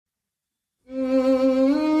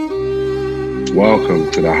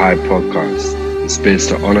Welcome to the High Podcast, the space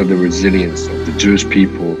to honor the resilience of the Jewish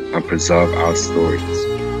people and preserve our stories.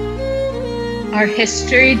 Our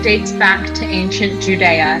history dates back to ancient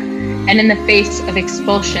Judea, and in the face of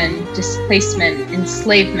expulsion, displacement,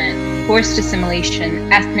 enslavement, forced assimilation,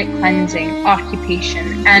 ethnic cleansing,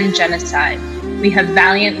 occupation, and genocide, we have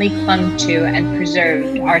valiantly clung to and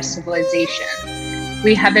preserved our civilization.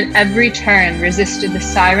 We have at every turn resisted the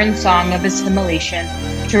siren song of assimilation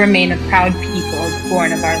to remain a proud people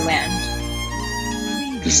born of our land.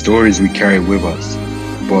 The stories we carry with us,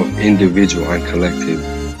 both individual and collective,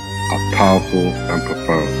 are powerful and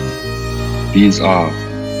profound. These are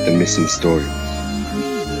the missing stories.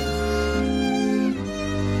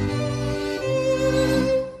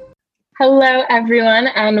 Hello, everyone,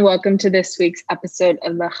 and welcome to this week's episode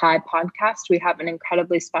of the High Podcast. We have an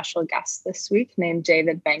incredibly special guest this week named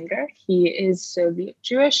David Benger. He is Soviet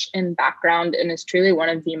Jewish in background and is truly one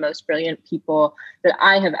of the most brilliant people that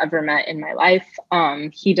I have ever met in my life.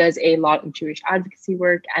 He does a lot of Jewish advocacy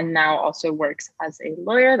work and now also works as a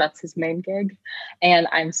lawyer. That's his main gig. And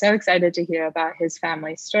I'm so excited to hear about his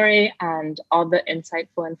family story and all the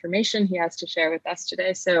insightful information he has to share with us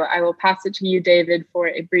today. So I will pass it to you, David, for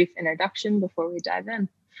a brief introduction before we dive in.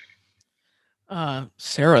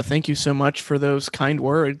 Sarah, thank you so much for those kind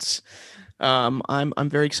words. I'm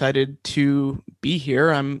very excited to be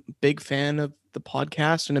here. I'm a big fan of the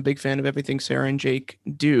podcast and a big fan of everything Sarah and Jake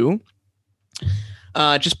do.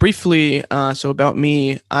 Just briefly, so about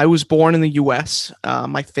me, I was born in the U.S.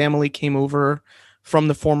 My family came over from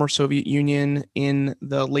the former Soviet Union in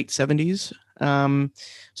the late 70s.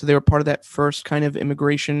 So they were part of that first kind of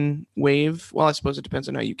immigration wave. Well, I suppose it depends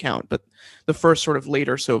on how you count, but the first sort of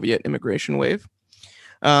later Soviet immigration wave.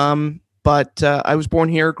 But I was born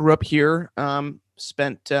here, grew up here,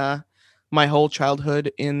 spent my whole childhood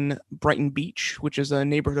in Brighton Beach, which is a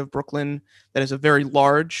neighborhood of Brooklyn that is a very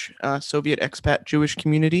large Soviet expat Jewish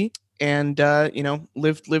community, and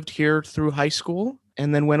lived here through high school,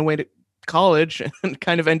 and then went away to college and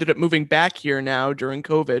kind of ended up moving back here now during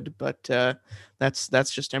COVID. But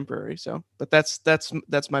that's just temporary. So, but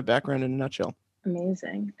that's my background in a nutshell.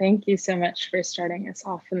 Amazing. Thank you so much for starting us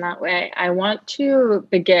off in that way. I want to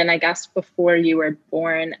begin, I guess, before you were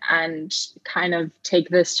born and kind of take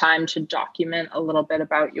this time to document a little bit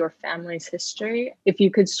about your family's history. If you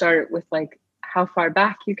could start with like how far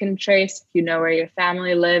back you can trace, if you know where your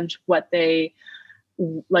family lived, what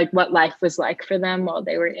life was like for them while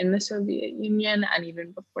they were in the Soviet Union, and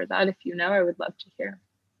even before that, if you know, I would love to hear.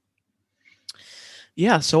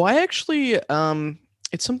 Yeah, so I actually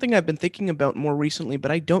it's something I've been thinking about more recently,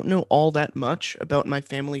 but I don't know all that much about my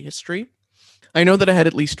family history. I know that I had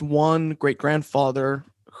at least one great-grandfather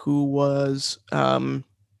who was a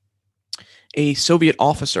Soviet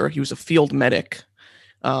officer. He was a field medic,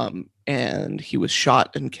 and he was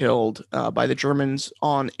shot and killed by the Germans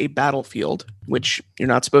on a battlefield, which you're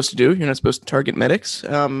not supposed to do. You're not supposed to target medics.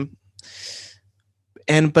 But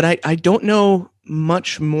I don't know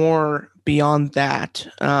much more beyond that.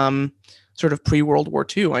 Sort of pre-World War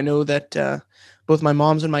II. I know that both my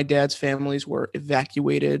mom's and my dad's families were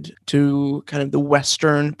evacuated to kind of the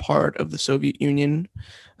western part of the Soviet Union,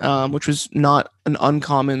 which was not an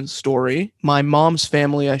uncommon story. My mom's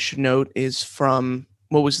family, I should note, is from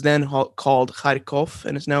what was then called Kharkov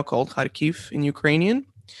and is now called Kharkiv in Ukrainian.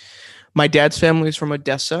 My dad's family is from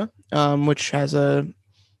Odessa, which has a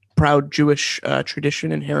proud Jewish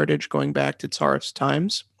tradition and heritage going back to Tsarist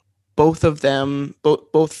times. Both of them,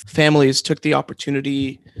 both families took the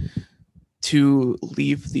opportunity to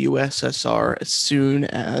leave the USSR as soon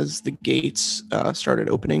as the gates started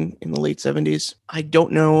opening in the late 70s. I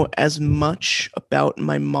don't know as much about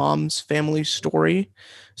my mom's family story,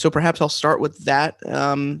 so perhaps I'll start with that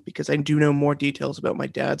because I do know more details about my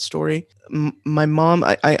dad's story. My mom,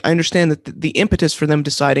 I understand that the impetus for them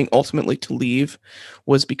deciding ultimately to leave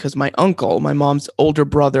was because my uncle, my mom's older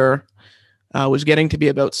brother, was getting to be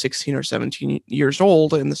about 16 or 17 years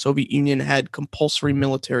old, and the Soviet Union had compulsory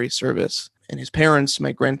military service. And his parents,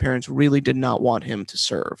 my grandparents, really did not want him to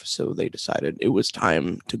serve, so they decided it was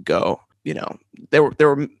time to go. You know, there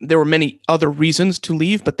were many other reasons to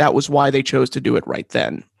leave, but that was why they chose to do it right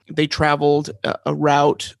then. They traveled a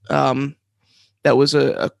route that was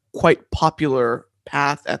a quite popular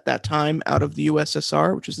path at that time out of the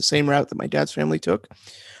USSR, which is the same route that my dad's family took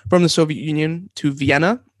from the Soviet Union to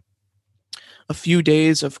Vienna. A few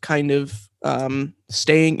days of kind of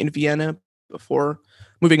staying in Vienna before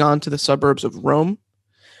moving on to the suburbs of Rome.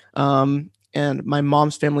 And my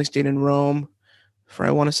mom's family stayed in Rome for,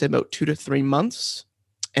 I want to say, about 2 to 3 months.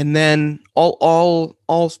 And then all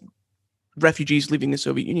refugees leaving the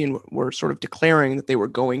Soviet Union were sort of declaring that they were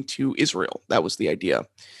going to Israel. That was the idea.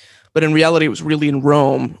 But in reality, it was really in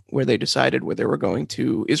Rome where they decided whether they were going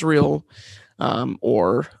to Israel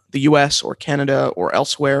or the US or Canada or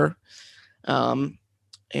elsewhere.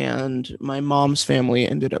 And my mom's family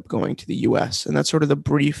ended up going to the US. And that's sort of the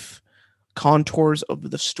brief contours of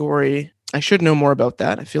the story. I should know more about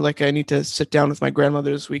that. I feel like I need to sit down with my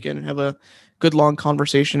grandmother this weekend and have a good long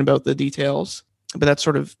conversation about the details. But that's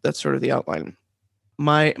sort of the outline.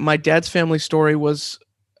 My dad's family story was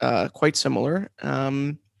quite similar.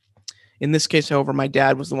 In this case, however, my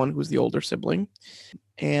dad was the one who was the older sibling.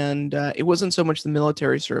 And it wasn't so much the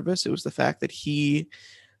military service. It was the fact that he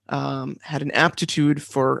had an aptitude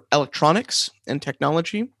for electronics and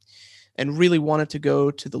technology and really wanted to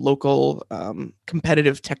go to the local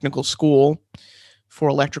competitive technical school for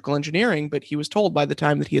electrical engineering. But he was told by the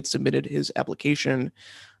time that he had submitted his application,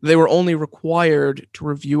 they were only required to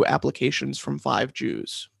review applications from 5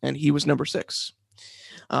 Jews, and he was number 6.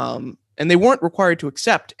 And they weren't required to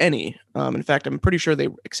accept any. In fact, I'm pretty sure they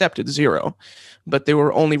accepted 0, but they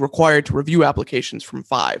were only required to review applications from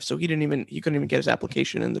 5. So he couldn't even get his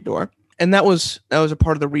application in the door. And that was a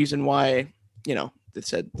part of the reason why, they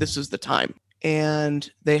said this is the time. And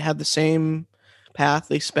they had the same path.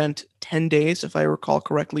 They spent 10 days, if I recall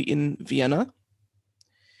correctly, in Vienna.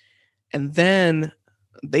 And then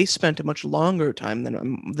they spent a much longer time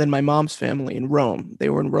than my mom's family in Rome. They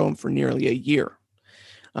were in Rome for nearly a year.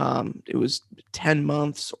 It was 10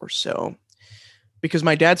 months or so, because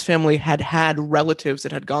my dad's family had relatives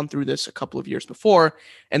that had gone through this a couple of years before,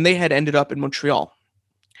 and they had ended up in Montreal.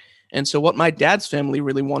 And so what my dad's family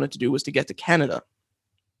really wanted to do was to get to Canada.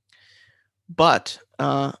 But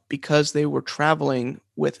because they were traveling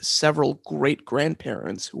with several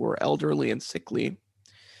great-grandparents who were elderly and sickly,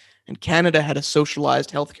 and Canada had a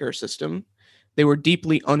socialized healthcare system, they were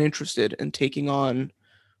deeply uninterested in taking on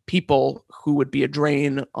people who would be a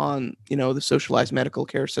drain on, the socialized medical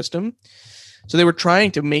care system. So they were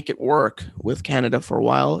trying to make it work with Canada for a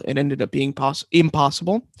while. It ended up being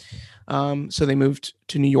impossible. So they moved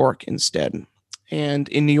to New York instead. And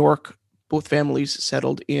in New York, both families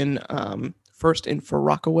settled in first in Far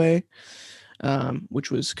Rockaway,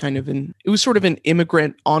 which was it was sort of an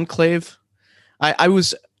immigrant enclave.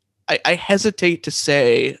 I hesitate to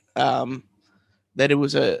say that it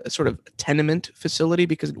was a sort of tenement facility,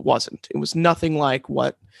 because it wasn't. It was nothing like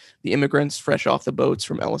what the immigrants fresh off the boats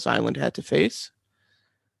from Ellis Island had to face.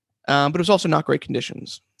 But it was also not great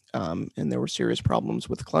conditions. And there were serious problems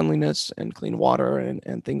with cleanliness and clean water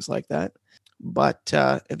and things like that. But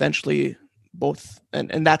eventually both,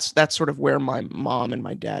 and that's sort of where my mom and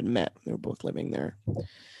my dad met. They were both living there.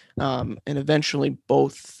 And eventually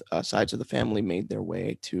both sides of the family made their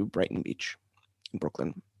way to Brighton Beach in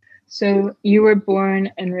Brooklyn. So you were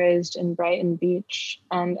born and raised in Brighton Beach,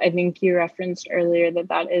 and I think you referenced earlier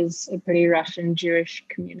that is a pretty Russian Jewish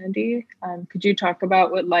community. Could you talk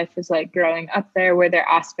about what life was like growing up there? Were there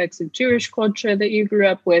aspects of Jewish culture that you grew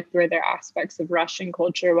up with? Were there aspects of Russian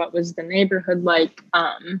culture? What was the neighborhood like?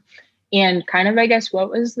 And kind of, I guess, what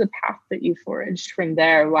was the path that you foraged from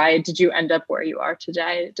there? Why did you end up where you are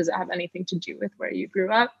today? Does it have anything to do with where you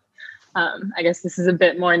grew up? I guess this is a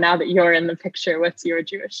bit more now that you're in the picture. What's your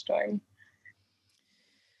Jewish story?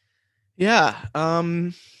 Yeah.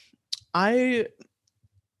 I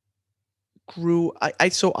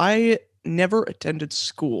never attended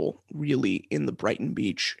school really in the Brighton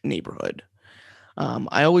Beach neighborhood.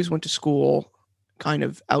 I always went to school kind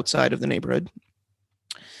of outside of the neighborhood.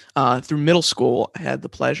 Through middle school, I had the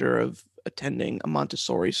pleasure of attending a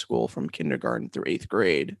Montessori school from kindergarten through 8th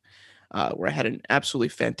grade. Where I had an absolutely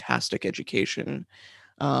fantastic education.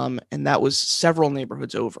 And that was several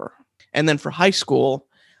neighborhoods over. And then for high school,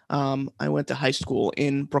 I went to high school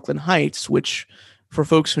in Brooklyn Heights, which for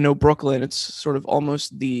folks who know Brooklyn, it's sort of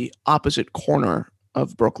almost the opposite corner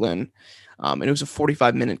of Brooklyn. And it was a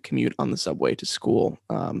 45-minute commute on the subway to school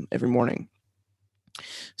every morning.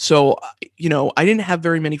 So, I didn't have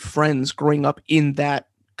very many friends growing up in that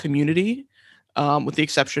community, with the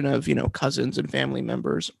exception of, cousins and family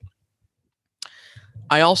members.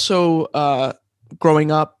 I also,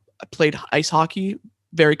 growing up, I played ice hockey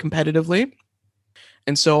very competitively.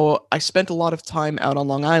 And so I spent a lot of time out on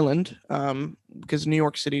Long Island, because New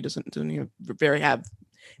York City didn't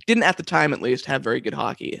at the time at least have very good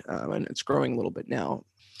hockey. And it's growing a little bit now.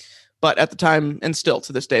 But at the time, and still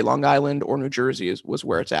to this day, Long Island or New Jersey was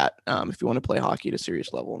where it's at, if you want to play hockey at a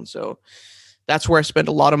serious level. And so that's where I spent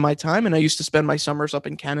a lot of my time. And I used to spend my summers up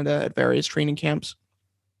in Canada at various training camps.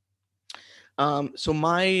 So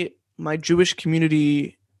my Jewish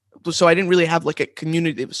community, so I didn't really have like a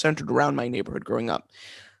community that was centered around my neighborhood growing up.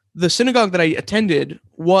 The synagogue that I attended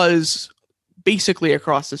was basically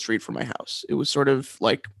across the street from my house. It was sort of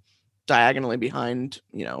like diagonally behind,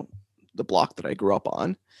 the block that I grew up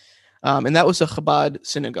on. And that was a Chabad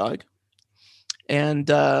synagogue. And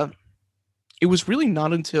it was really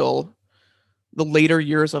not until the later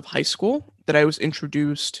years of high school that I was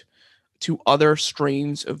introduced to other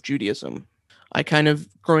strains of Judaism. I kind of,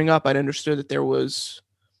 growing up, I'd understood that there was,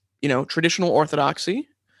 traditional orthodoxy.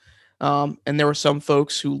 And there were some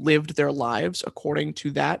folks who lived their lives according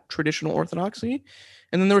to that traditional orthodoxy.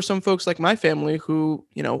 And then there were some folks like my family who,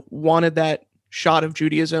 wanted that shot of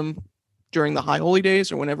Judaism during the high holy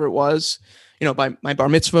days or whenever it was. By my bar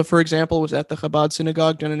mitzvah, for example, was at the Chabad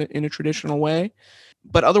synagogue done in a traditional way.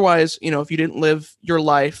 But otherwise, if you didn't live your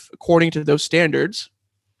life according to those standards,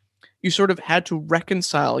 you sort of had to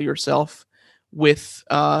reconcile yourself with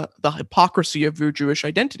the hypocrisy of your Jewish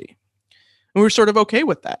identity. And we're sort of okay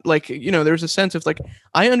with that. Like, there's a sense of like,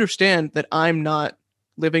 I understand that I'm not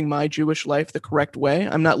living my Jewish life the correct way.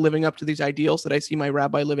 I'm not living up to these ideals that I see my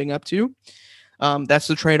rabbi living up to. That's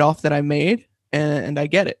the trade-off that I made, and I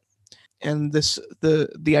get it. And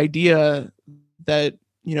the idea that,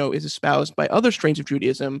 is espoused by other strains of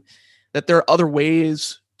Judaism, that there are other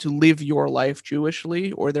ways to live your life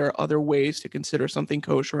Jewishly, or there are other ways to consider something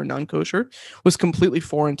kosher or non-kosher, was completely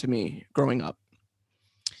foreign to me growing up.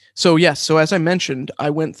 So yes, so as I mentioned, I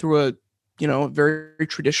went through a very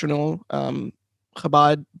traditional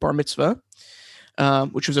Chabad bar mitzvah,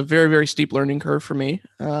 which was a very, very steep learning curve for me.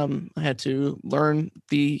 I had to learn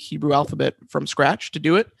the Hebrew alphabet from scratch to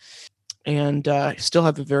do it, and I still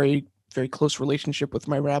have a very, very close relationship with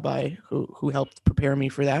my rabbi who helped prepare me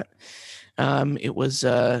for that. It was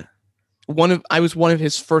I was one of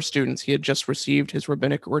his first students. He had just received his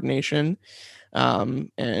rabbinic ordination,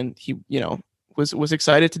 and he was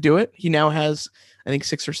excited to do it. He now has, I think,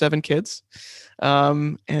 6 or 7 kids,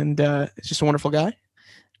 and it's just a wonderful guy.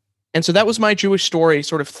 And so that was my Jewish story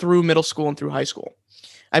sort of through middle school and through high school.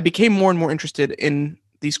 I became more and more interested in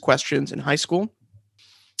these questions in high school.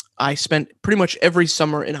 I spent pretty much every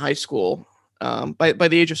summer in high school. By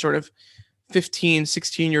the age of sort of 15,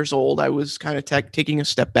 16 years old, I was kind of taking a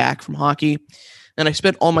step back from hockey. And I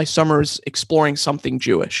spent all my summers exploring something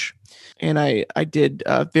Jewish. And I did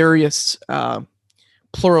various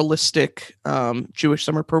pluralistic Jewish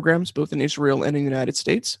summer programs, both in Israel and in the United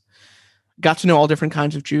States. Got to know all different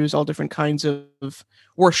kinds of Jews, all different kinds of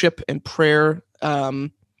worship and prayer,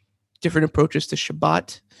 different approaches to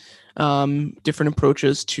Shabbat, different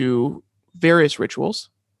approaches to various rituals,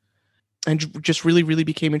 and just really, really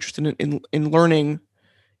became interested in learning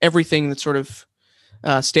everything that sort of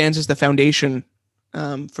stands as the foundation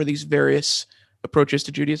for these various approaches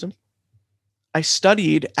to Judaism. I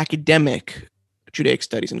studied academic Judaic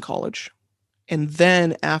studies in college. And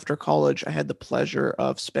then after college, I had the pleasure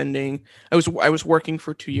of I was working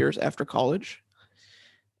for 2 years after college.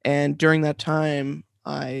 And during that time,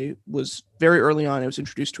 I was very early on, I was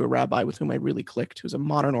introduced to a rabbi with whom I really clicked, who's a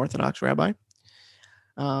modern Orthodox rabbi.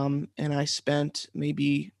 And I spent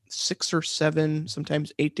maybe 6 or 7,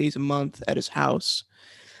 sometimes 8 days a month at his house,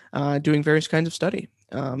 doing various kinds of study,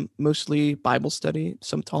 mostly Bible study,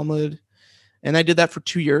 some Talmud. And I did that for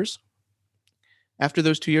 2 years. After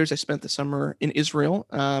those 2 years, I spent the summer in Israel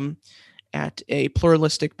at a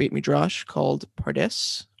pluralistic Beit Midrash called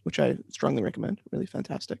Pardes, which I strongly recommend. Really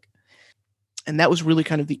fantastic. And that was really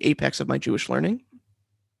kind of the apex of my Jewish learning.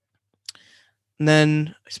 And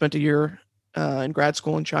then I spent a year in grad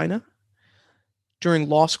school in China. During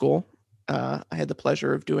law school, I had the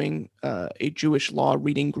pleasure of doing a Jewish law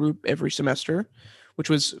reading group every semester, which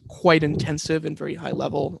was quite intensive and very high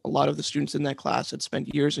level. A lot of the students in that class had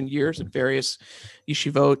spent years and years at various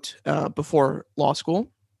yeshivot before law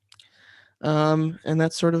school. And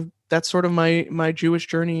that's sort of my Jewish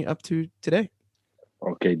journey up to today.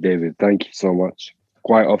 Okay, David, thank you so much.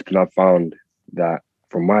 Quite often I've found that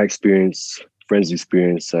from my experience, friends'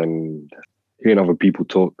 experience, and hearing other people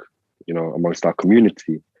talk, amongst our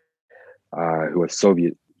community who are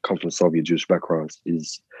come from Soviet Jewish backgrounds,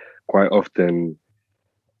 is quite often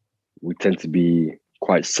we tend to be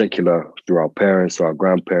quite secular through our parents or our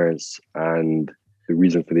grandparents. And the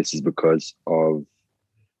reason for this is because of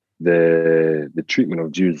the treatment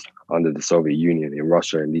of Jews under the Soviet Union, in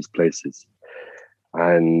Russia, and these places.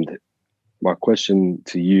 And my question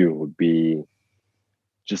to you would be,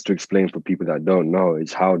 just to explain for people that don't know,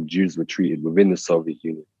 is how Jews were treated within the Soviet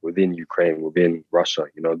Union, within Ukraine, within Russia,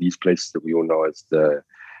 these places that we all know as the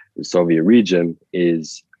Soviet region.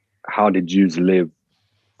 Is how did Jews live,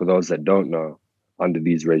 for those that don't know, under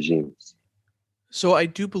these regimes? So I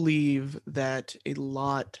do believe that a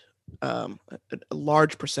lot a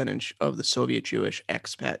large percentage of the Soviet Jewish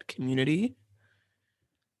expat community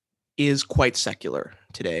is quite secular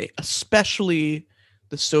today, especially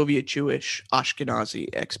the Soviet Jewish Ashkenazi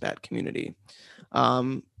expat community.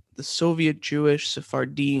 The Soviet Jewish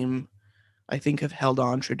Sephardim, I think, have held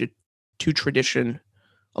on to tradition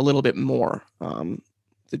a little bit more.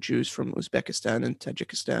 The Jews from Uzbekistan and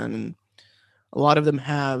Tajikistan, and a lot of them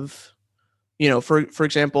have, for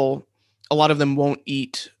example, a lot of them won't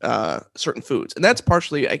eat certain foods. And that's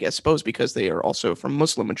partially, I guess, suppose because they are also from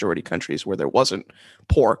Muslim majority countries where there wasn't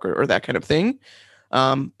pork or that kind of thing.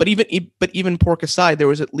 But even pork aside, there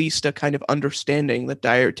was at least a kind of understanding that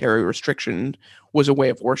dietary restriction was a way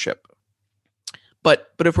of worship.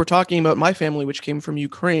 But if we're talking about my family, which came from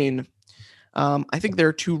Ukraine, I think there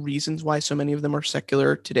are two reasons why so many of them are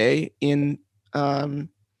secular today in the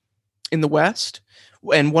West.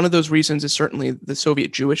 And one of those reasons is certainly the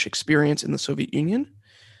Soviet Jewish experience in the Soviet Union.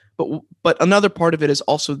 But another part of it is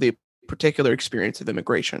also the particular experience of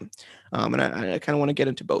immigration. And I kind of want to get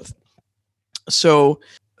into both. So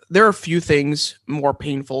there are a few things more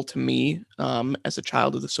painful to me as a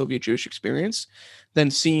child of the Soviet Jewish experience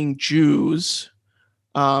than seeing Jews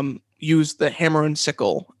use the hammer and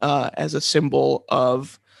sickle as a symbol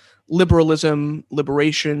of liberalism,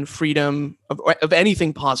 liberation, freedom, of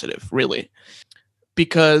anything positive, really.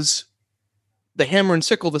 Because the hammer and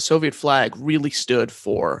sickle, the Soviet flag, really stood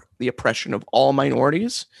for the oppression of all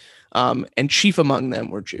minorities, and chief among them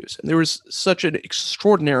were Jews. And there was such an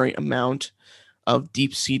extraordinary amount of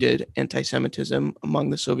deep-seated anti-Semitism among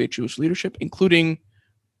the Soviet Jewish leadership,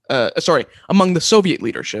 among the Soviet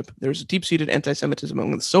leadership. There's a deep-seated anti-Semitism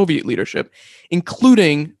among the Soviet leadership,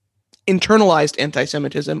 including internalized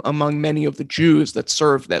anti-Semitism among many of the Jews that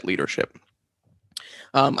served that leadership.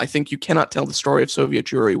 I think you cannot tell the story of Soviet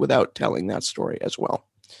Jewry without telling that story as well.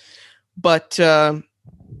 But, I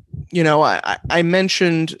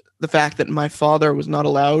mentioned the fact that my father was not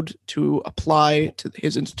allowed to apply to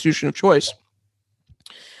his institution of choice.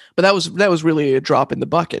 But that was really a drop in the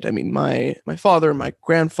bucket. I mean, my father, my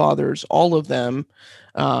grandfathers, all of them,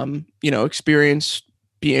 experienced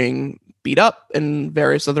being beat up and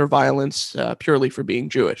various other violence purely for being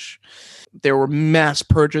Jewish. There were mass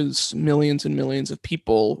purges. Millions and millions of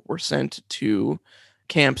people were sent to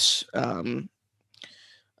camps.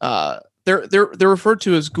 They're referred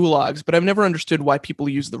to as gulags, but I've never understood why people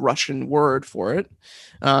use the Russian word for it.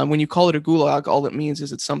 When you call it a gulag, all it means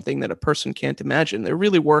is it's something that a person can't imagine. There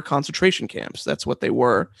really were concentration camps. That's what they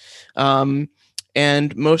were.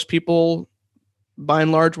 And most people, by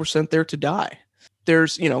and large, were sent there to die.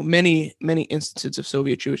 There's, many, many instances of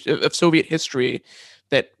Soviet history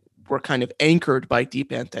that were kind of anchored by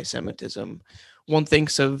deep anti-Semitism. One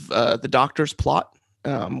thinks of the Doctor's Plot,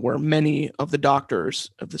 where many of the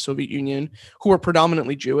doctors of the Soviet Union, who were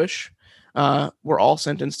predominantly Jewish, were all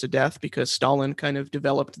sentenced to death because Stalin kind of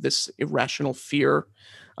developed this irrational fear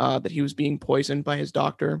that he was being poisoned by his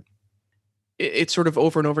doctor. It's sort of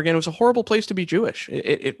over and over again. It was a horrible place to be Jewish.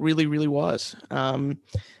 It really, really was.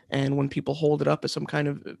 And when people hold it up as some kind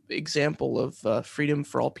of example of freedom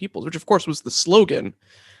for all peoples, which of course was the slogan,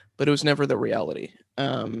 but it was never the reality.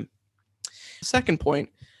 Second point,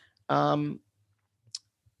 a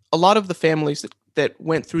lot of the families that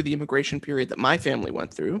went through the immigration period that my family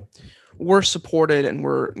went through were supported and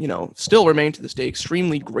were, still remain to this day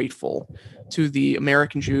extremely grateful to the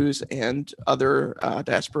American Jews and other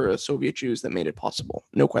diaspora Soviet Jews that made it possible.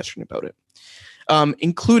 No question about it,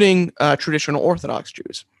 including traditional Orthodox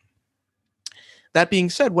Jews. That being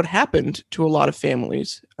said, what happened to a lot of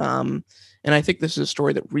families, and I think this is a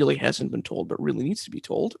story that really hasn't been told, but really needs to be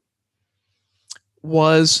told,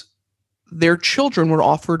 was their children were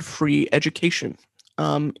offered free education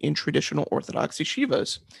in traditional Orthodox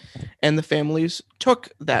yeshivas. And the families took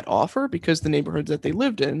that offer because the neighborhoods that they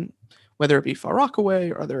lived in, whether it be Far Rockaway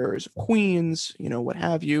or other areas of Queens, what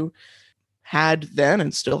have you, had then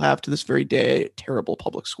and still have to this very day terrible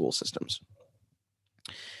public school systems.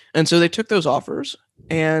 And so they took those offers,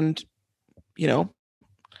 and,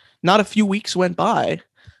 not a few weeks went by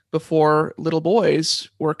before little boys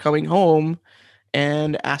were coming home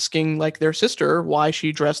and asking, like, their sister why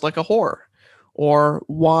she dressed like a whore, or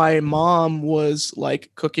why mom was,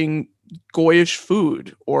 like, cooking goyish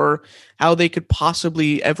food, or how they could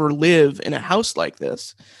possibly ever live in a house like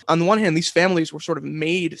this. On the one hand, these families were sort of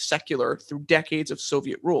made secular through decades of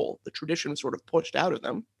Soviet rule. The tradition was sort of pushed out of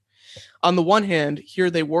them. On the one hand, here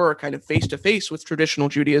they were kind of face to face with traditional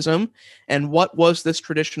Judaism. And what was this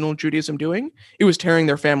traditional Judaism doing? It was tearing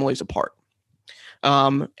their families apart.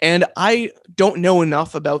 And I don't know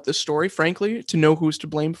enough about this story, frankly, to know who's to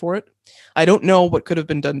blame for it. I don't know what could have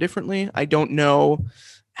been done differently. I don't know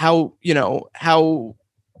how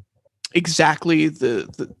exactly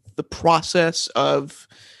the process of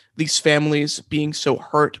these families being so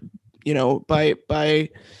hurt, by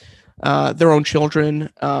their own children,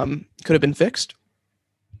 could have been fixed.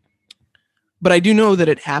 But I do know that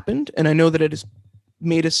it happened, and I know that it has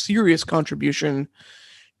made a serious contribution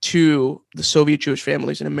to the Soviet Jewish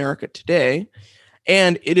families in America today.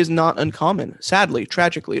 And it is not uncommon, sadly,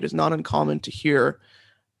 tragically, it is not uncommon to hear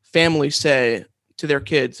families say to their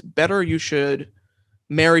kids, better you should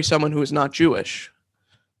marry someone who is not Jewish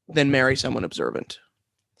than marry someone observant.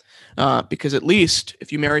 Because at least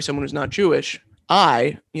if you marry someone who's not Jewish,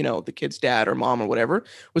 the kid's dad or mom or whatever,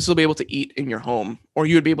 would still be able to eat in your home, or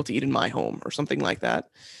you would be able to eat in my home or something like that.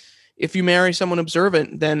 If you marry someone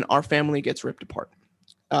observant, then our family gets ripped apart.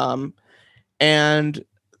 And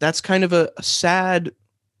that's kind of a sad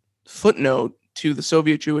footnote to the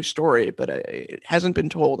Soviet Jewish story, but it hasn't been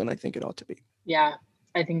told, and I think it ought to be. Yeah,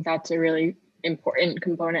 I think that's a really important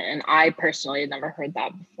component, and I personally had never heard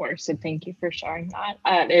that before, so thank you for sharing that.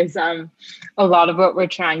 It is a lot of what we're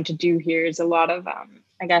trying to do here is a lot of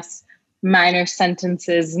I guess minor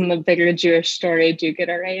sentences in the bigger Jewish story do get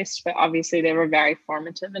erased, but obviously they were very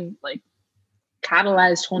formative and like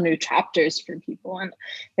catalyzed whole new chapters for people, and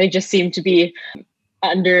they just seem to be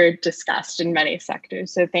under discussed in many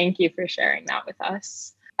sectors. So thank you for sharing that with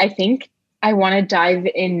us. I think I want to dive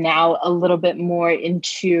in now a little bit more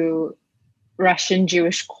into Russian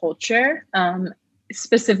Jewish culture,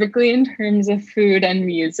 specifically in terms of food and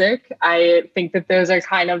music. I think that those are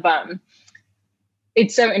kind of,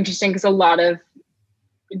 it's so interesting because a lot of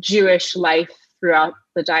Jewish life throughout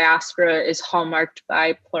the diaspora is hallmarked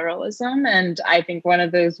by pluralism. And I think one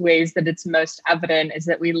of those ways that it's most evident is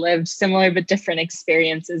that we lived similar but different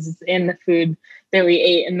experiences in the food that we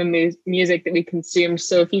ate and the music that we consumed.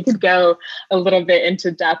 So if you could go a little bit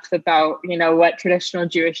into depth about, what traditional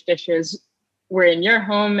Jewish dishes were in your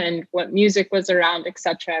home and what music was around,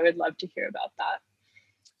 etc., I would love to hear about that.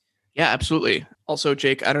 Yeah, absolutely. Also,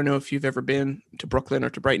 Jake, I don't know if you've ever been to Brooklyn or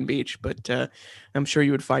to Brighton Beach, but I'm sure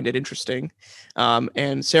you would find it interesting.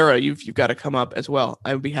 And Sarah, you've got to come up as well.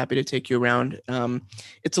 I would be happy to take you around.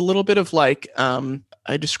 It's a little bit of like,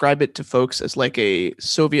 I describe it to folks as like a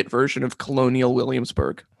Soviet version of colonial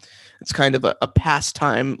Williamsburg. It's kind of a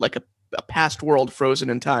pastime, like a past world frozen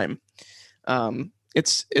in time.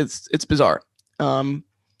 It's bizarre.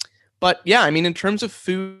 But yeah, I mean, in terms of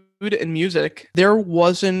food and music, there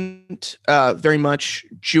wasn't very much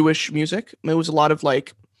Jewish music. It was a lot of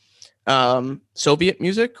like Soviet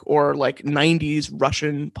music or like 90s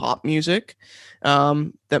Russian pop music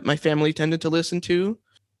that my family tended to listen to.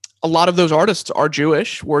 A lot of those artists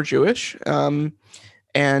were Jewish. And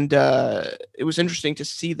it was interesting to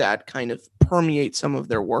see that kind of permeate some of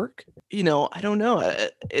their work. I don't know.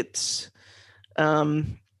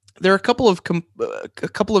 There are a couple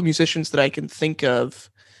of musicians that I can think of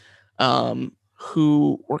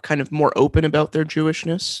who were kind of more open about their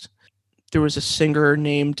Jewishness. There was a singer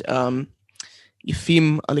named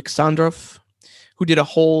Yefim Alexandrov who did a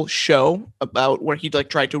whole show about where he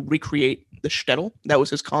tried to recreate the shtetl. That was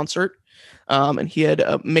his concert, and he had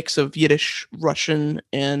a mix of Yiddish, Russian,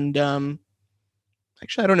 and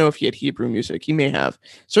actually I don't know if he had Hebrew music. He may have,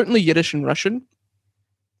 certainly Yiddish and Russian.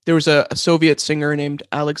 There was a Soviet singer named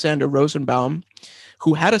Alexander Rosenbaum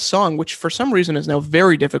who had a song which for some reason is now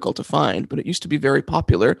very difficult to find, but it used to be very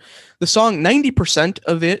popular. The song, 90%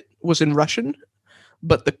 of it was in Russian,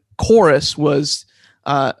 but the chorus was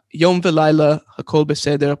Yom V'Layla Hakol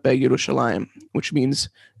Beseder Be'Yerushalayim, which means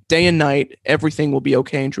day and night, everything will be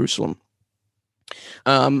okay in Jerusalem.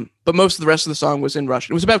 But most of the rest of the song was in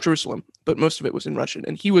Russian. It was about Jerusalem, but most of it was in Russian.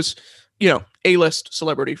 And he was, A-list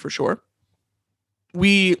celebrity for sure.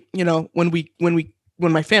 We, when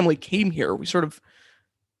my family came here, we sort of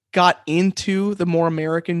got into the more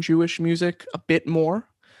American Jewish music a bit more.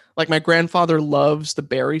 Like my grandfather loves the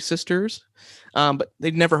Berry Sisters, but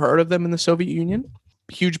they'd never heard of them in the Soviet Union.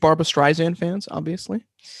 Huge Barbra Streisand fans, obviously.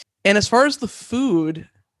 And as far as the food,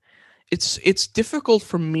 it's difficult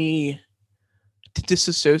for me to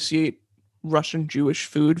disassociate Russian Jewish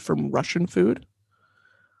food from Russian food.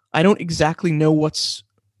 I don't exactly know what's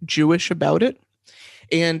Jewish about it.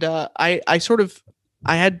 And I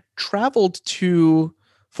had traveled to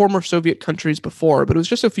former Soviet countries before, but it was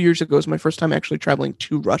just a few years ago. It was my first time actually traveling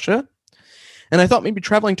to Russia. And I thought maybe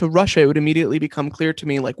traveling to Russia, it would immediately become clear to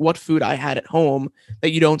me like what food I had at home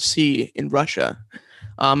that you don't see in Russia.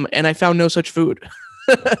 And I found no such food.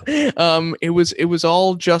 It was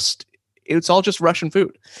all just Russian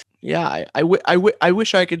food. Yeah, I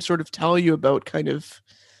wish I could sort of tell you about kind of,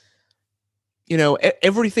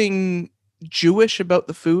 everything Jewish about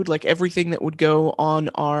the food, like everything that would go on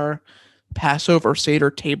our Passover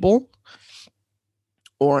Seder table,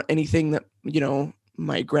 or anything that,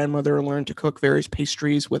 my grandmother learned to cook various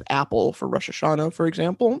pastries with apple for Rosh Hashanah, for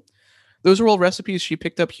example. Those are all recipes she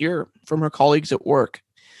picked up here from her colleagues at work.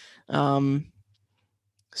 So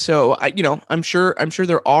I'm sure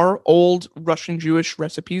there are old Russian Jewish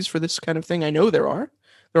recipes for this kind of thing. I know there are.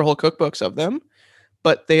 There are whole cookbooks of them,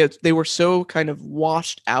 but they were so kind of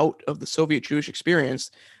washed out of the Soviet Jewish experience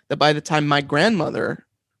that by the time my grandmother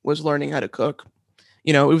was learning how to cook,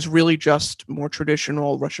 it was really just more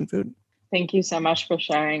traditional Russian food. Thank you so much for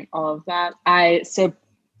sharing all of that. I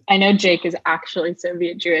know Jake is actually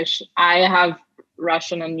Soviet Jewish. I have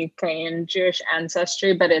Russian and Ukrainian Jewish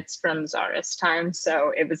ancestry, but it's from Tsarist time.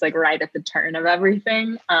 So it was like right at the turn of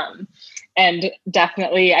everything. And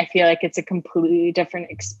definitely, I feel like it's a completely different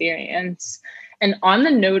experience. And on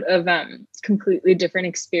the note of completely different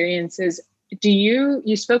experiences,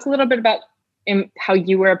 you spoke a little bit about how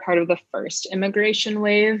you were a part of the first immigration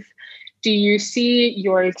wave. Do you see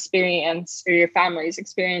your experience, or your family's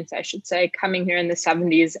experience, I should say, coming here in the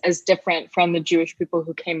 70s as different from the Jewish people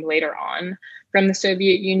who came later on from the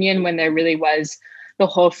Soviet Union, when there really was the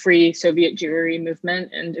whole free Soviet Jewry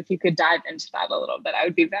movement? And if you could dive into that a little bit, I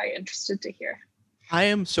would be very interested to hear. I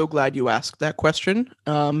am so glad you asked that question,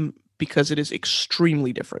 because it is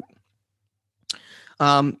extremely different.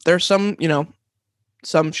 There's some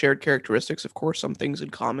shared characteristics, of course, some things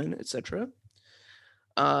in common, etc.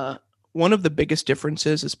 One of the biggest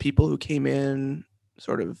differences is people who came in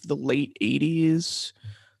sort of the late 80s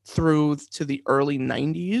through to the early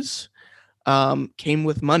 90s came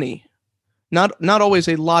with money. Not always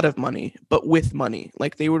a lot of money, but with money.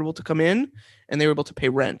 Like, they were able to come in and they were able to pay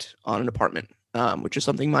rent on an apartment, which is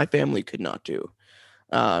something my family could not do.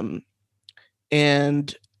 You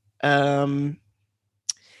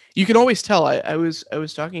can always tell. I was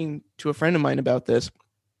talking to a friend of mine about this.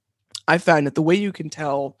 I find that the way you can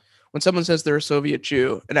tell when someone says they're a Soviet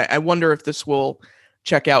Jew, and I wonder if this will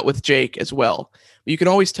check out with Jake as well, but you can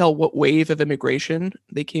always tell what wave of immigration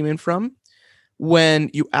they came in from when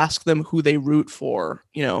you ask them who they root for,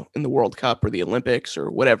 in the World Cup or the Olympics or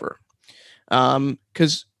whatever.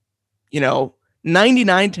 Because,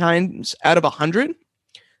 99 times out of 100,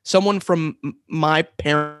 someone from my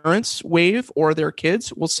parents' wave or their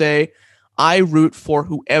kids will say, I root for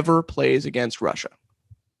whoever plays against Russia.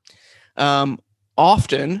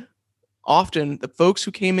 Often the folks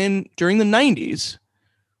who came in during the 90s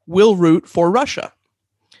will root for Russia.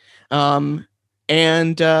 It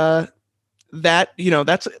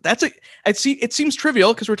seems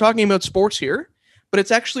trivial because we're talking about sports here, but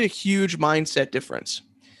it's actually a huge mindset difference.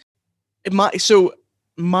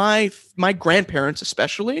 My grandparents,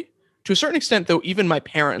 especially, to a certain extent, though, even my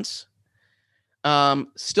parents,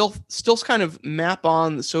 still kind of map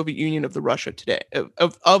on the Soviet Union of the Russia today.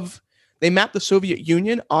 They map the Soviet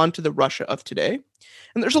Union onto the Russia of today,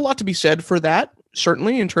 and there's a lot to be said for that.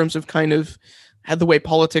 Certainly, in terms of kind of how the way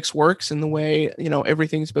politics works and the way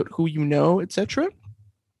everything's about who etc.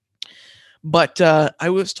 But I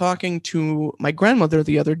was talking to my grandmother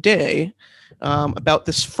the other day about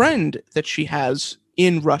this friend that she has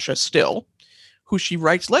in Russia still, who she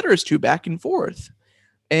writes letters to back and forth.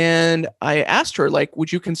 And I asked her, like,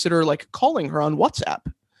 would you consider calling her on WhatsApp?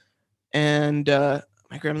 And my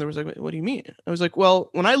grandmother was like, what do you mean? I was like, well,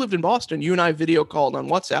 when I lived in Boston, you and I video called on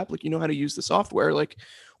WhatsApp. Like, you know how to use the software. Like,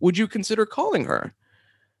 would you consider calling her?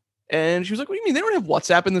 And she was like, what do you mean? They don't have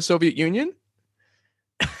WhatsApp in the Soviet Union.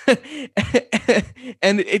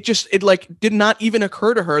 And it did not even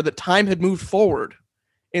occur to her that time had moved forward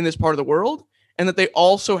in this part of the world, and that they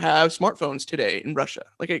also have smartphones today in Russia.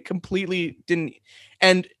 Like, it completely didn't.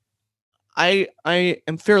 And I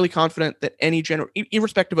am fairly confident that any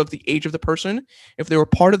irrespective of the age of the person, if they were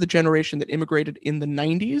part of the generation that immigrated in the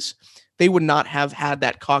 90s, they would not have had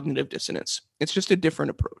that cognitive dissonance. It's just a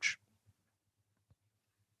different approach.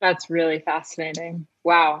 That's really fascinating.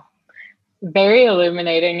 Wow. Very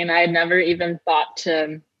illuminating. And I had never even thought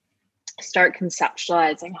to start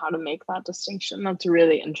conceptualizing how to make that distinction. That's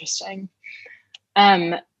really interesting.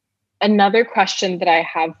 Another question that I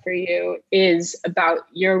have for you is about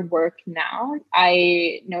your work now.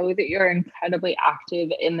 I know that you're incredibly active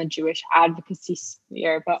in the Jewish advocacy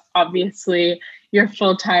sphere, but obviously your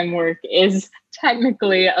full-time work is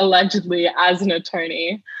technically, allegedly, as an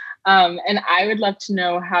attorney. And I would love to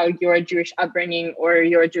know how your Jewish upbringing or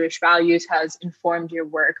your Jewish values has informed your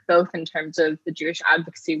work, both in terms of the Jewish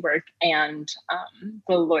advocacy work and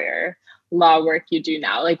the law work you do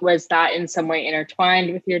now. Like, was that in some way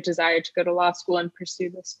intertwined with your desire to go to law school and pursue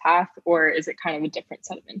this path, or is it kind of a different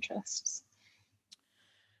set of interests?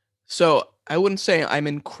 So I wouldn't say I'm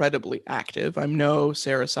incredibly active. I'm no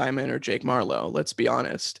Sarah Simon or Jake Marlowe, let's be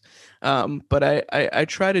honest. But I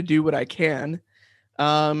try to do what I can.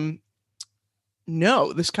 Um,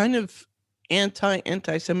 no, this kind of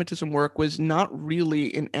anti-Semitism work was not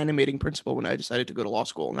really an animating principle when I decided to go to law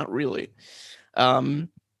school. Not really. Um,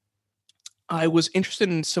 I was interested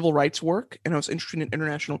in civil rights work, and I was interested in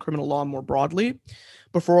international criminal law more broadly.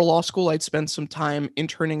 Before law school, I'd spent some time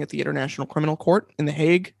interning at the International Criminal Court in The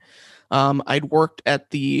Hague. I'd worked at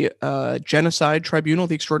the Genocide Tribunal,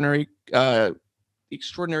 the extraordinary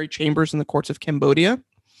chambers in the courts of Cambodia.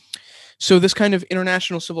 So this kind of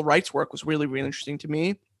international civil rights work was really, really interesting to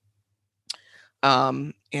me.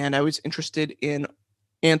 And I was interested in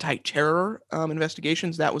anti-terror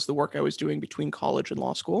investigations. That was the work I was doing between college and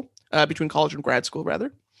law school, between college and grad school,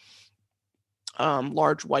 rather.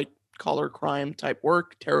 Large white-collar crime type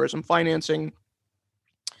work, terrorism financing.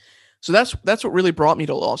 So that's what really brought me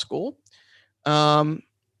to law school. And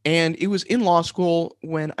it was in law school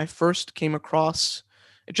when I first came across,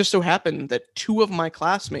 it just so happened that two of my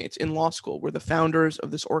classmates in law school were the founders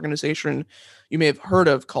of this organization you may have heard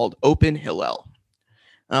of called Open Hillel.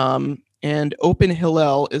 And Open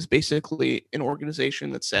Hillel is basically an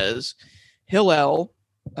organization that says Hillel,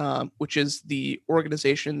 which is the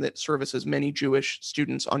organization that services many Jewish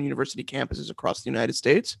students on university campuses across the United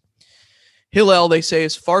States. Hillel, they say,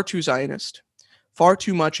 is far too Zionist, far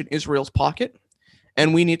too much in Israel's pocket,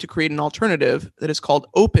 and we need to create an alternative that is called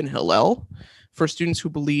Open Hillel for students who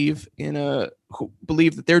believe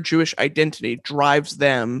that their Jewish identity drives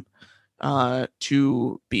them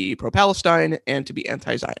to be pro-Palestine and to be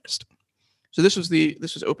anti-Zionist. So this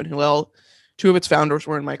was Open Hillel. Two of its founders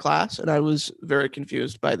were in my class, and I was very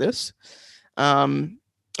confused by this.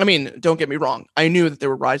 I mean, don't get me wrong. I knew that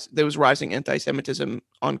there was rising anti-Semitism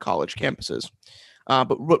on college campuses.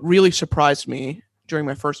 But what really surprised me during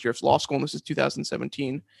my first year of law school, and this is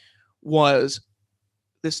 2017, was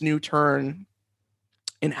this new turn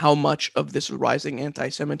in how much of this rising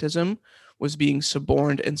anti-Semitism was being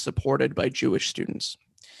suborned and supported by Jewish students.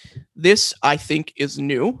 This, I think, is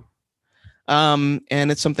new. And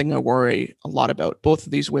it's something I worry a lot about. Both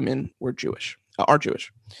of these women are Jewish.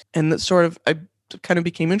 And that sort of, I kind of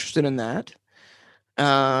became interested in that.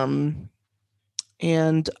 And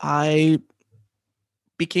I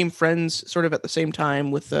became friends sort of at the same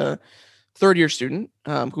time with a third year student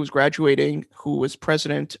who was graduating, who was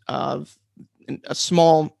president of a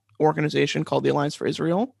small organization called the Alliance for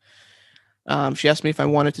Israel. She asked me if I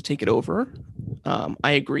wanted to take it over.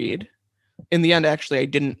 I agreed. In the end, actually, I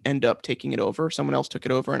didn't end up taking it over. Someone else took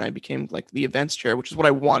it over, and I became like the events chair, which is what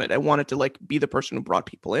I wanted. I wanted to like be the person who brought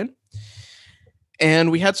people in.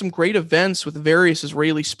 And we had some great events with various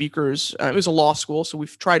Israeli speakers. It was a law school, so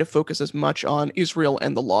we've tried to focus as much on Israel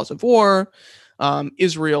and the laws of war,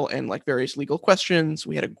 Israel and like various legal questions.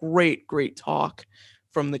 We had a great, great talk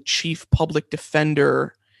from the chief public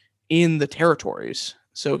defender in the territories.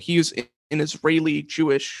 So he's an Israeli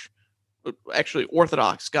Jewish, actually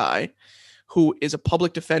Orthodox guy who is a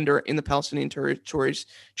public defender in the Palestinian territories,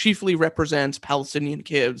 chiefly represents Palestinian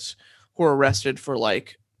kids who are arrested for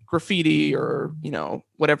like graffiti or,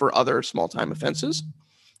 whatever other small time offenses.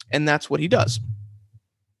 And that's what he does.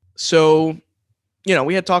 So,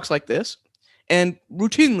 we had talks like this, and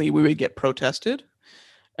routinely we would get protested.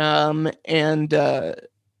 And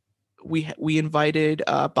we invited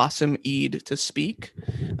Bassem Eid to speak.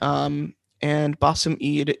 And Bassem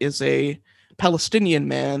Eid is a Palestinian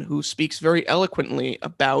man who speaks very eloquently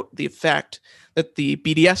about the effect that the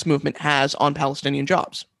BDS movement has on Palestinian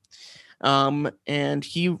jobs. And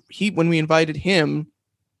he when we invited him,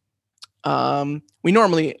 we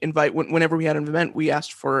normally invite, whenever we had an event, we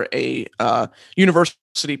asked for a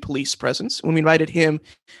university police presence. When we invited him,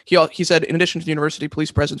 he said, in addition to the university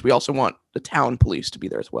police presence, we also want the town police to be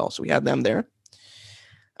there as well. So we had them there.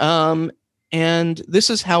 And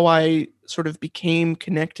this is how I sort of became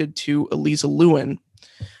connected to Eliza Lewin,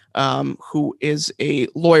 who is a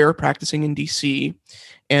lawyer practicing in DC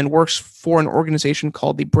and works for an organization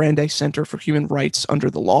called the Brandeis Center for Human Rights Under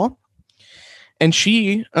the Law. And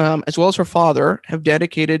she, as well as her father, has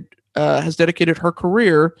dedicated her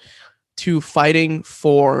career to fighting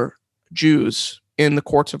for Jews in the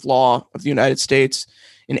courts of law of the United States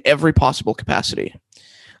in every possible capacity,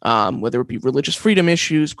 whether it be religious freedom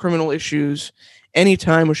issues, criminal issues.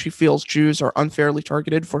 Anytime where she feels Jews are unfairly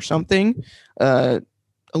targeted for something,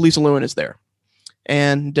 Eliza Lewin is there.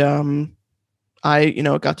 And I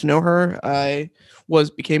got to know her. I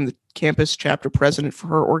became the campus chapter president for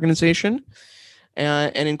her organization.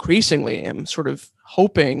 And increasingly am sort of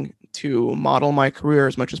hoping to model my career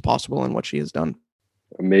as much as possible in what she has done.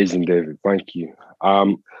 Amazing, David. Thank you.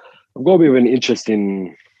 I've got a bit of an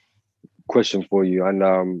interesting question for you, and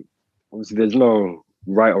obviously there's no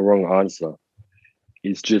right or wrong answer.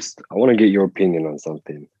 It's just I want to get your opinion on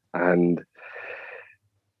something, and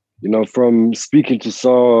from speaking to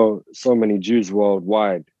so many Jews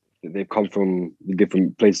worldwide, they've come from the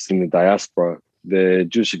different places in the diaspora. The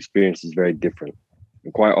Jewish experience is very different,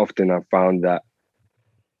 and quite often I've found that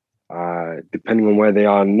depending on where they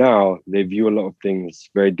are now, they view a lot of things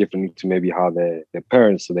very differently to maybe how their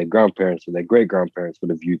parents or their grandparents or their great grandparents would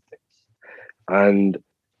have viewed things. And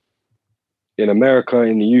in America,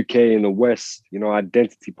 in the UK, in the West,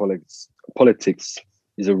 identity politics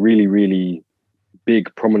is a really, really big,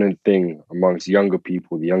 prominent thing amongst younger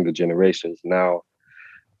people, the younger generations now.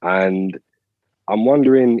 And I'm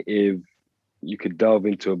wondering if you could delve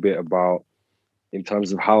into a bit about, in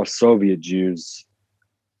terms of how Soviet Jews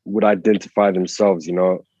would identify themselves.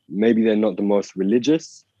 Maybe they're not the most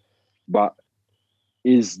religious, but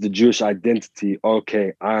is the Jewish identity,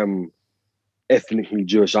 okay, I'm ethnically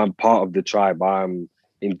Jewish, I'm part of the tribe, I'm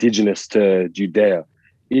indigenous to Judea.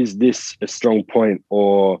 Is this a strong point,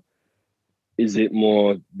 or is it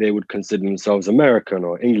more they would consider themselves American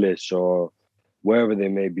or English or wherever they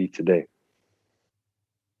may be today?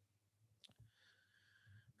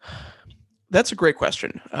 That's a great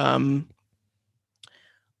question.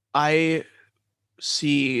 I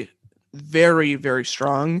see very, very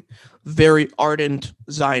strong, very ardent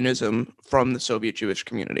Zionism from the Soviet Jewish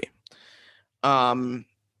community. I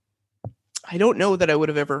don't know that I would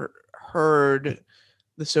have ever heard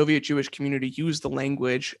the Soviet Jewish community use the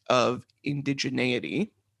language of indigeneity.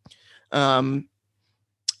 I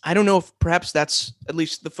don't know if perhaps that's, at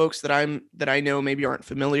least the folks that I know maybe aren't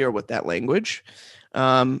familiar with that language,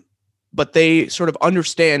 but they sort of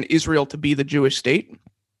understand Israel to be the Jewish state.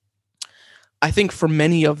 I think for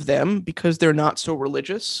many of them, because they're not so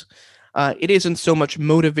religious, it isn't so much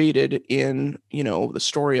motivated in, the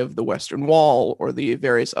story of the Western Wall or the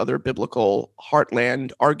various other biblical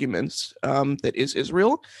heartland arguments that is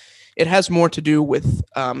Israel. It has more to do with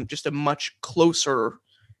just a much closer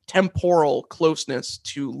temporal closeness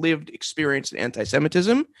to lived experience in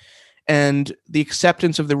anti-Semitism and the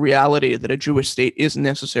acceptance of the reality that a Jewish state is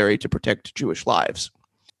necessary to protect Jewish lives.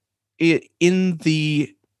 In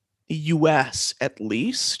the US, at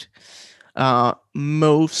least,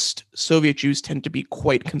 most Soviet Jews tend to be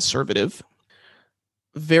quite conservative.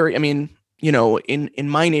 In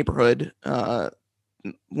my neighborhood,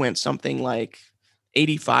 went something like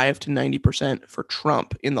 85 to 90% for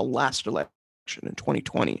Trump in the last election in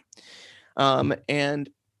 2020. And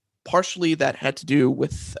partially that had to do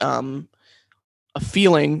with a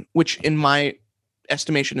feeling, which in my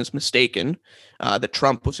estimation is mistaken, that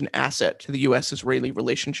Trump was an asset to the U.S.-Israeli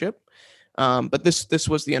relationship. But this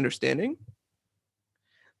was the understanding.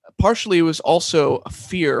 Partially, it was also a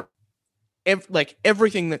fear,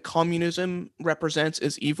 everything that communism represents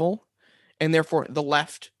is evil, and therefore the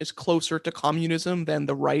left is closer to communism than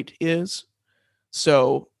the right is.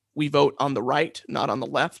 So we vote on the right, not on the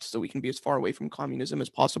left, so we can be as far away from communism as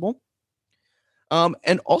possible.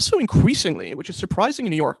 And also increasingly, which is surprising in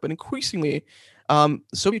New York, but increasingly,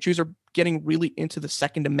 Soviet Jews are getting really into the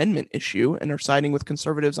Second Amendment issue and are siding with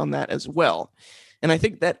conservatives on that as well. And I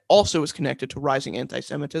think that also is connected to rising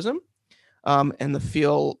anti-Semitism and the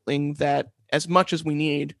feeling that as much as we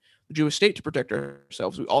need the Jewish state to protect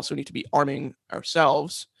ourselves, we also need to be arming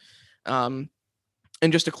ourselves. And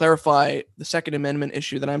just to clarify, the Second Amendment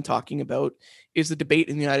issue that I'm talking about is the debate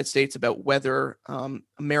in the United States about whether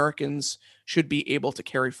Americans should be able to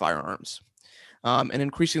carry firearms. And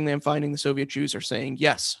increasingly, I'm finding the Soviet Jews are saying,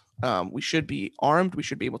 yes, we should be armed. We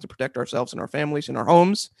should be able to protect ourselves and our families and our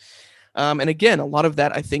homes. And again, a lot of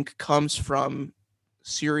that, I think, comes from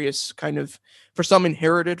serious kind of, for some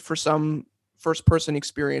inherited, for some first-person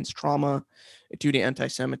experience trauma due to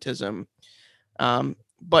anti-Semitism.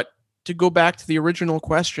 But to go back to the original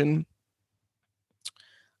question,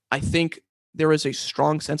 I think there is a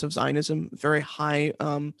strong sense of Zionism, very high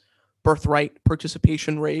birthright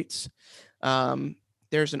participation rates.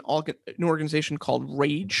 There's an organization called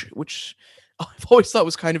RAGE, which I've always thought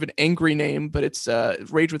was kind of an angry name, but it's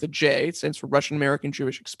RAGE with a J. It stands for Russian American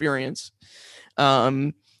Jewish Experience.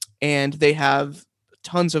 And they have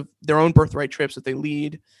tons of their own birthright trips that they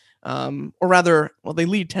lead. They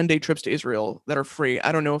lead 10-day trips to Israel that are free.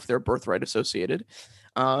 I don't know if they're birthright associated.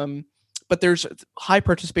 But there's high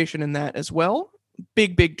participation in that as well.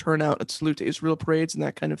 Big turnout at Salute to Israel parades and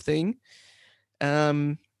that kind of thing.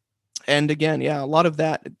 And again, a lot of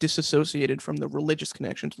that disassociated from the religious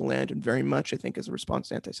connection to the land, and very much, I think, as a response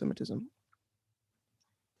to anti-Semitism.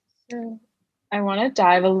 So I want to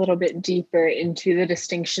dive a little bit deeper into the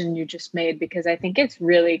distinction you just made, because I think it's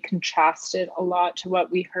really contrasted a lot to what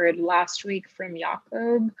we heard last week from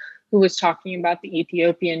Jacob, who was talking about the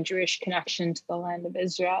Ethiopian Jewish connection to the land of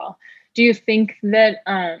Israel. Do you think that,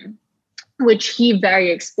 which he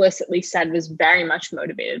very explicitly said was very much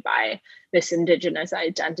motivated by this indigenous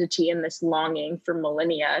identity and this longing for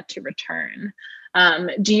millennia to return,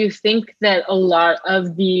 do you think that a lot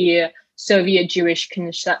of the Soviet Jewish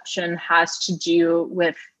conception has to do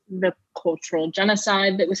with the cultural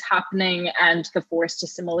genocide that was happening and the forced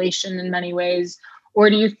assimilation in many ways?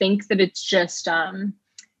 Or do you think that it's just,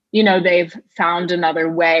 they've found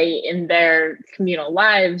another way in their communal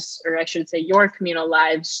lives, or I should say your communal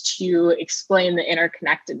lives, to explain the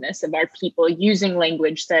interconnectedness of our people using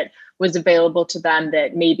language that was available to them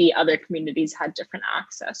that maybe other communities had different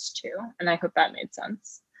access to? And I hope that made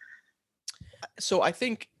sense. So I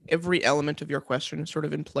think every element of your question is sort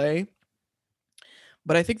of in play,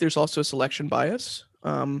 but I think there's also a selection bias.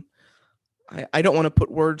 I don't want to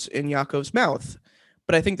put words in Yaakov's mouth,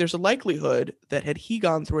 but I think there's a likelihood that had he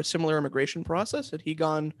gone through a similar immigration process, had he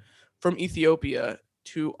gone from Ethiopia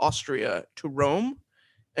to Austria to Rome,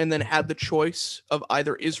 and then had the choice of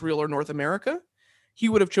either Israel or North America, he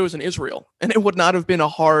would have chosen Israel, and it would not have been a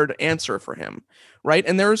hard answer for him, right?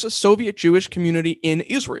 And there's a Soviet Jewish community in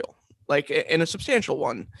Israel, like in a substantial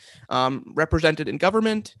one, represented in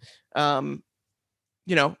government, and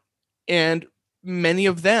many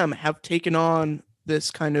of them have taken on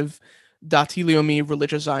this kind of Dati Leumi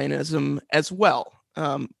religious Zionism as well,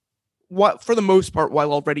 what for the most part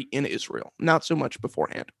while already in Israel, not so much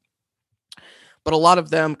beforehand. But a lot of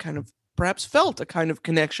them kind of perhaps felt a kind of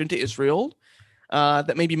connection to Israel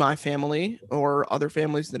that maybe my family or other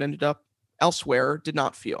families that ended up elsewhere did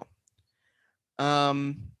not feel.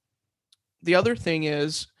 The other thing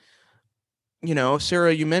is,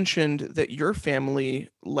 Sarah, you mentioned that your family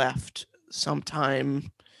left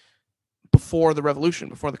sometime before the revolution,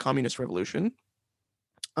 before the communist revolution.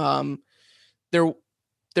 There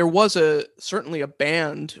was certainly a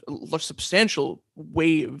band, substantial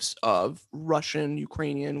waves of Russian,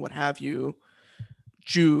 Ukrainian, what have you,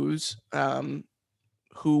 Jews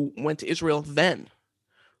who went to Israel then,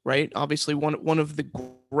 right? Obviously, one of the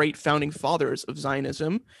great founding fathers of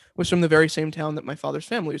Zionism was from the very same town that my father's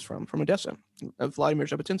family is from Odessa, Vladimir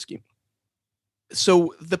Jabotinsky.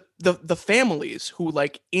 So the families who,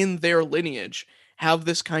 like, in their lineage have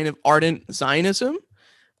this kind of ardent Zionism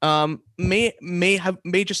may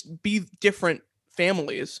just be different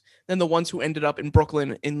families than the ones who ended up in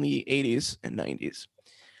Brooklyn in the 80s and 90s.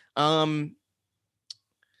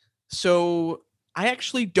 So I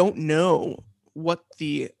actually don't know what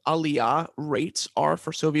the Aliyah rates are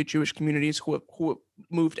for Soviet Jewish communities who have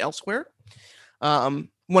moved elsewhere. One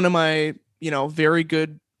of my,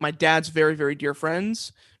 my dad's very, very dear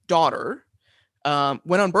friend's daughter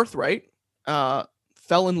went on birthright,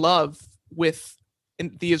 fell in love with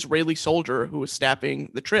the Israeli soldier who was staffing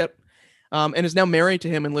the trip, and is now married to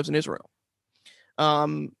him and lives in Israel.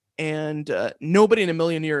 And nobody in a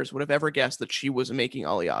million years would have ever guessed that she was making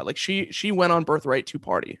Aliyah. Like she went on birthright to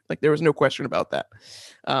party. Like there was no question about that.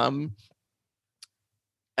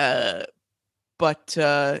 But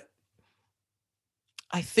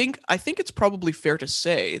I think it's probably fair to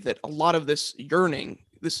say that a lot of this yearning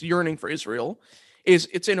for Israel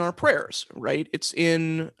it's in our prayers, right? It's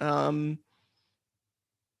in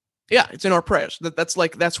it's in our prayers.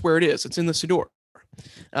 That's where it is. It's in the Siddur.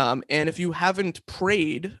 And if you haven't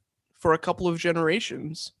prayed for a couple of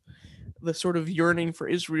generations, the sort of yearning for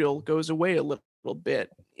Israel goes away a little bit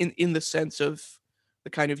in the sense of the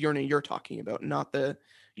kind of yearning you're talking about, not the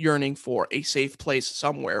yearning for a safe place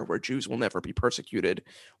somewhere where Jews will never be persecuted,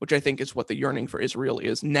 which I think is what the yearning for Israel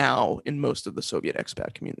is now in most of the Soviet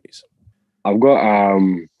expat communities. I've got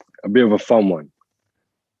a bit of a fun one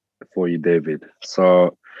for you, David.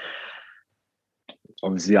 So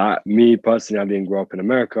obviously, me personally, I didn't grow up in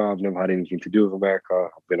America. I've never had anything to do with America.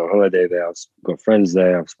 I've been on holiday there. I've got friends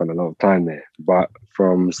there. I've spent a lot of time there. But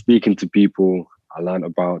from speaking to people, I learned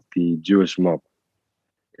about the Jewish mob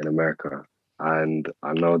in America. And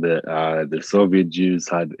I know that the Soviet Jews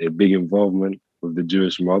had a big involvement with the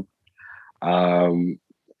Jewish mob. And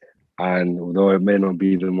although it may not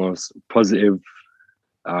be the most positive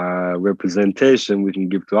representation we can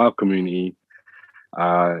give to our community,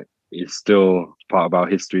 it's still part of our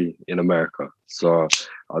history in America. So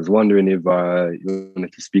I was wondering if you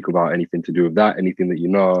wanted to speak about anything to do with that, anything that you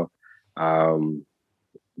know,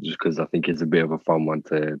 just because I think it's a bit of a fun one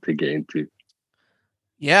to get into.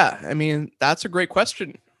 Yeah, I mean, that's a great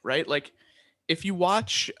question, right? Like, if you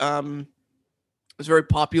watch this very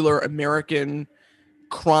popular American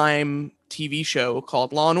crime TV show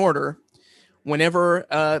called Law and Order, whenever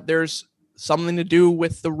there's something to do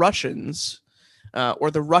with the Russians or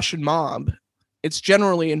the Russian mob, it's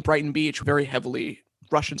generally in Brighton Beach, very heavily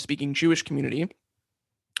Russian-speaking Jewish community.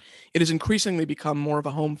 It has increasingly become more of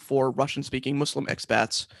a home for Russian-speaking Muslim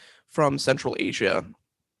expats from Central Asia,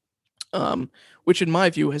 which in my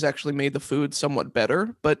view has actually made the food somewhat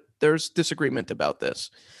better, but there's disagreement about this.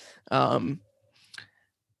 But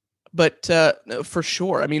for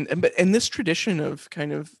sure, I mean, and this tradition of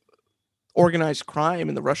kind of organized crime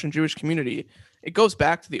in the Russian Jewish community, it goes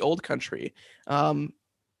back to the old country.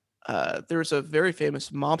 There's a very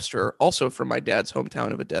famous mobster, also from my dad's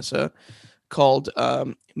hometown of Odessa, called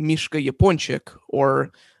Mishka Yaponchik,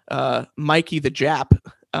 or Mikey the Jap,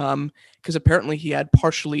 because apparently he had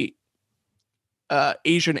partially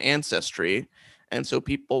Asian ancestry, and so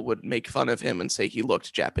people would make fun of him and say he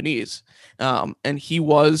looked Japanese. And he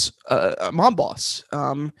was a mob boss,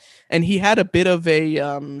 and he had a bit of a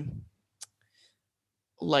oh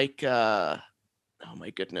my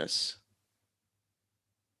goodness.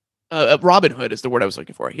 Robin Hood is the word I was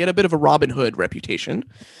looking for. He had a bit of a Robin Hood reputation.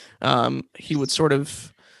 He would sort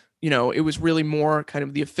of, it was really more kind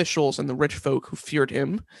of the officials and the rich folk who feared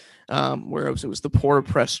him, whereas it was the poor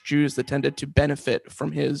oppressed Jews that tended to benefit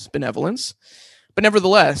from his benevolence. But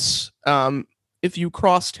nevertheless, if you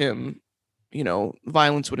crossed him,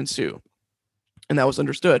 violence would ensue, and that was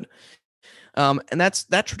understood. And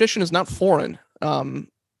that tradition is not foreign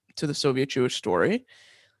to the Soviet Jewish story.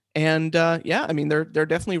 And yeah, I mean, there are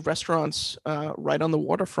definitely restaurants right on the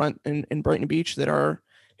waterfront in Brighton Beach that are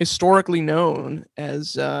historically known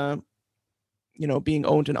as, being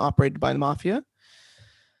owned and operated by the mafia.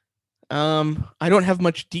 I don't have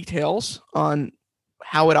much details on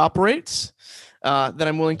how it operates that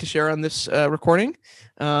I'm willing to share on this recording.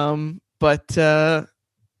 But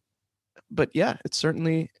yeah, it's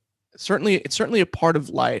certainly a part of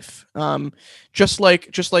life. Just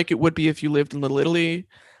like it would be if you lived in Little Italy.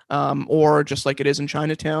 Or just like it is in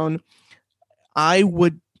Chinatown. I'd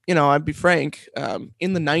be frank,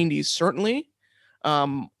 in the 90s, certainly,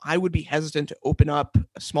 I would be hesitant to open up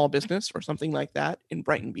a small business or something like that in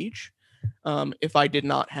Brighton Beach if I did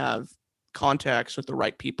not have contacts with the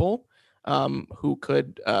right people who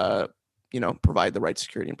could, provide the right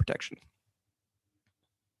security and protection.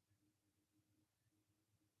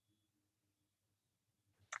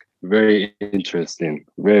 Very interesting.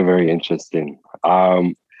 Very, very interesting.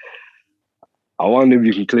 I wonder if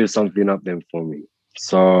you can clear something up then for me.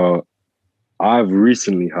 So I've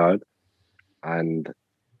recently heard, and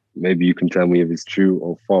maybe you can tell me if it's true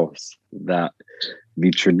or false, that the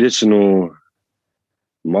traditional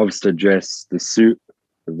mobster dress, the suit,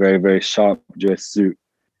 the very, very sharp dress suit,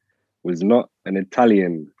 was not an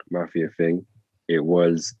Italian mafia thing. It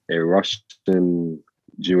was a Russian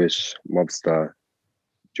Jewish mobster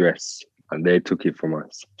dress, and they took it from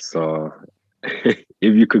us. So if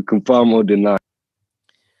you could confirm or deny.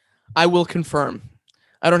 I will confirm.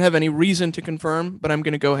 I don't have any reason to confirm, but I'm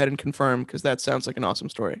going to go ahead and confirm because that sounds like an awesome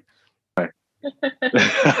story. I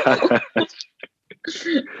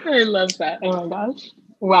love that. Oh my gosh.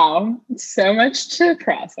 Wow. So much to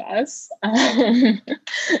process.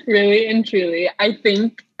 Really and truly. I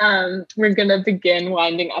think we're going to begin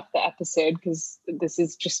winding up the episode because this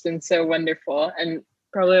has just been so wonderful and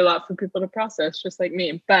probably a lot for people to process, just like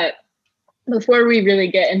me. But before we really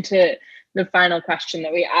get into the final question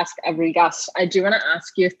that we ask every guest, I do want to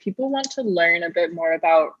ask you if people want to learn a bit more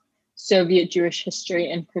about Soviet Jewish history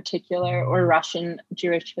in particular, or Russian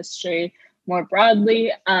Jewish history more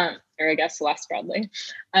broadly, or I guess less broadly.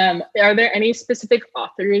 Are there any specific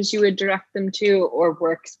authors you would direct them to, or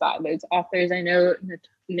works by those authors? I know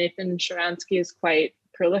Nathan Sharansky is quite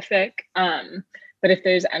prolific, but if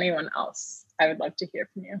there's anyone else, I would love to hear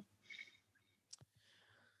from you.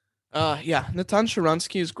 Yeah, Natan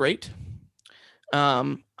Sharansky is great.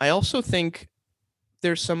 I also think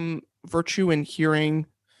there's some virtue in hearing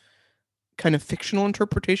kind of fictional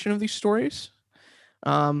interpretation of these stories.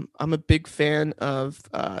 I'm a big fan of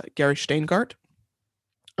Gary Steingart.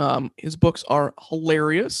 His books are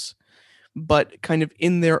hilarious, but kind of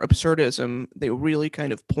in their absurdism, they really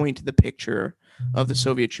kind of point to the picture of the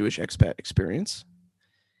Soviet Jewish expat experience.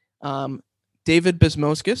 David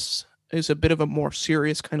Bezmosgis is a bit of a more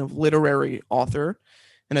serious kind of literary author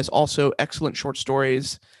and has also excellent short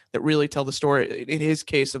stories that really tell the story, in his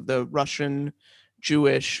case, of the Russian,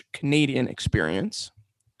 Jewish, Canadian experience.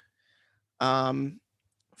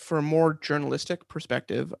 For a more journalistic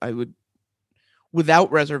perspective, I would,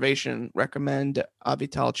 without reservation, recommend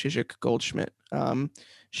Avital Chizik Goldschmidt.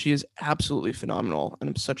 She is absolutely phenomenal, and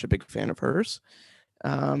I'm such a big fan of hers.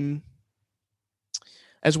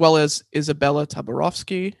 as well as Isabella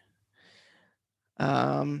Tabarovsky.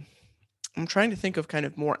 I'm trying to think of kind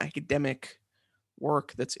of more academic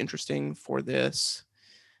work that's interesting for this.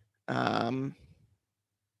 There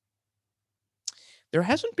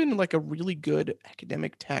hasn't been like a really good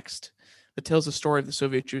academic text that tells the story of the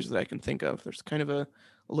Soviet Jews that I can think of. There's kind of a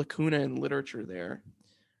lacuna in literature there.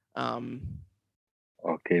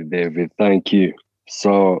 Okay, David, thank you.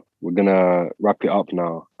 So we're gonna wrap it up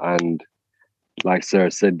now. And like Sarah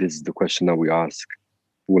said, this is the question that we ask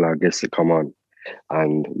all our guests to come on.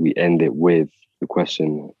 And we end it with the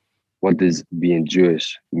question, what does being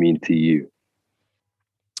Jewish mean to you?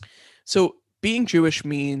 So being Jewish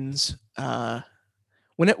means,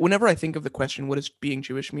 whenever I think of the question, what does being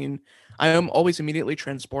Jewish mean? I am always immediately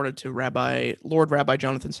transported to Lord Rabbi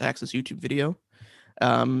Jonathan Sachs's YouTube video.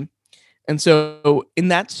 And so in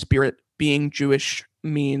that spirit, being Jewish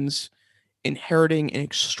means inheriting an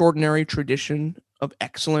extraordinary tradition of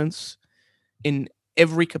excellence in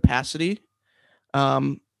every capacity,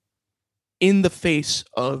 in the face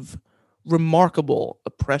of remarkable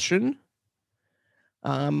oppression.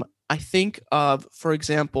 I think of, for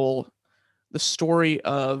example, the story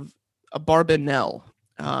of Abarbanel,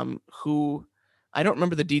 who I don't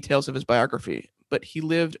remember the details of his biography, but he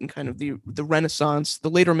lived in kind of the Renaissance, the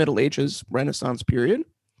later Middle Ages Renaissance period.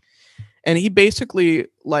 And he basically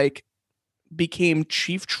like became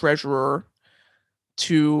chief treasurer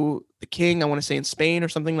to the king, I want to say in Spain or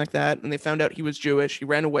something like that. And they found out he was Jewish. He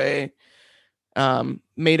ran away,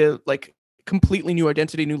 made a like completely new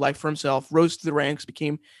identity, new life for himself, rose to the ranks,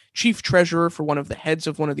 became chief treasurer for one of the heads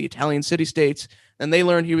of one of the Italian city-states. And they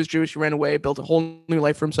learned he was Jewish. He ran away, built a whole new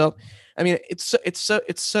life for himself. I mean, it's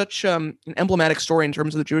such an emblematic story in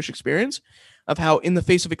terms of the Jewish experience of how in the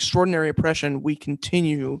face of extraordinary oppression, we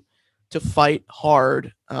continue to fight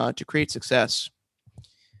hard to create success.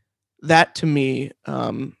 That to me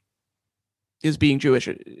is being Jewish.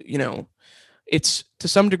 You know, it's to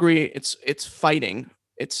some degree it's fighting,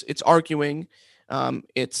 it's arguing,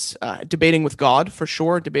 it's debating with God for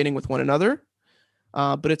sure, debating with one another,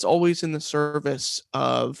 but it's always in the service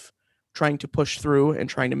of trying to push through and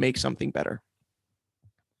trying to make something better.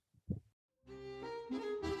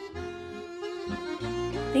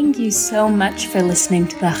 Thank you so much for listening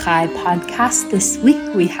to the Chai podcast. This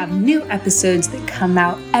week we have new episodes that come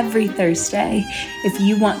out every Thursday. If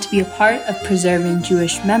you want to be a part of preserving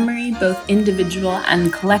Jewish memory, both individual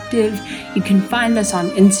and collective, you can find us on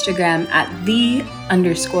Instagram at _Chai_pod.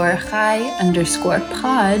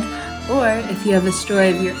 Or if you have a story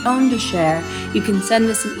of your own to share, you can send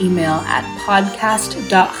us an email at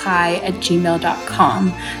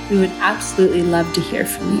podcast.chai@gmail.com. We would absolutely love to hear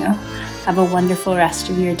from you. Have a wonderful rest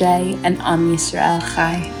of your day, and Am Yisrael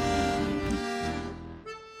Chai.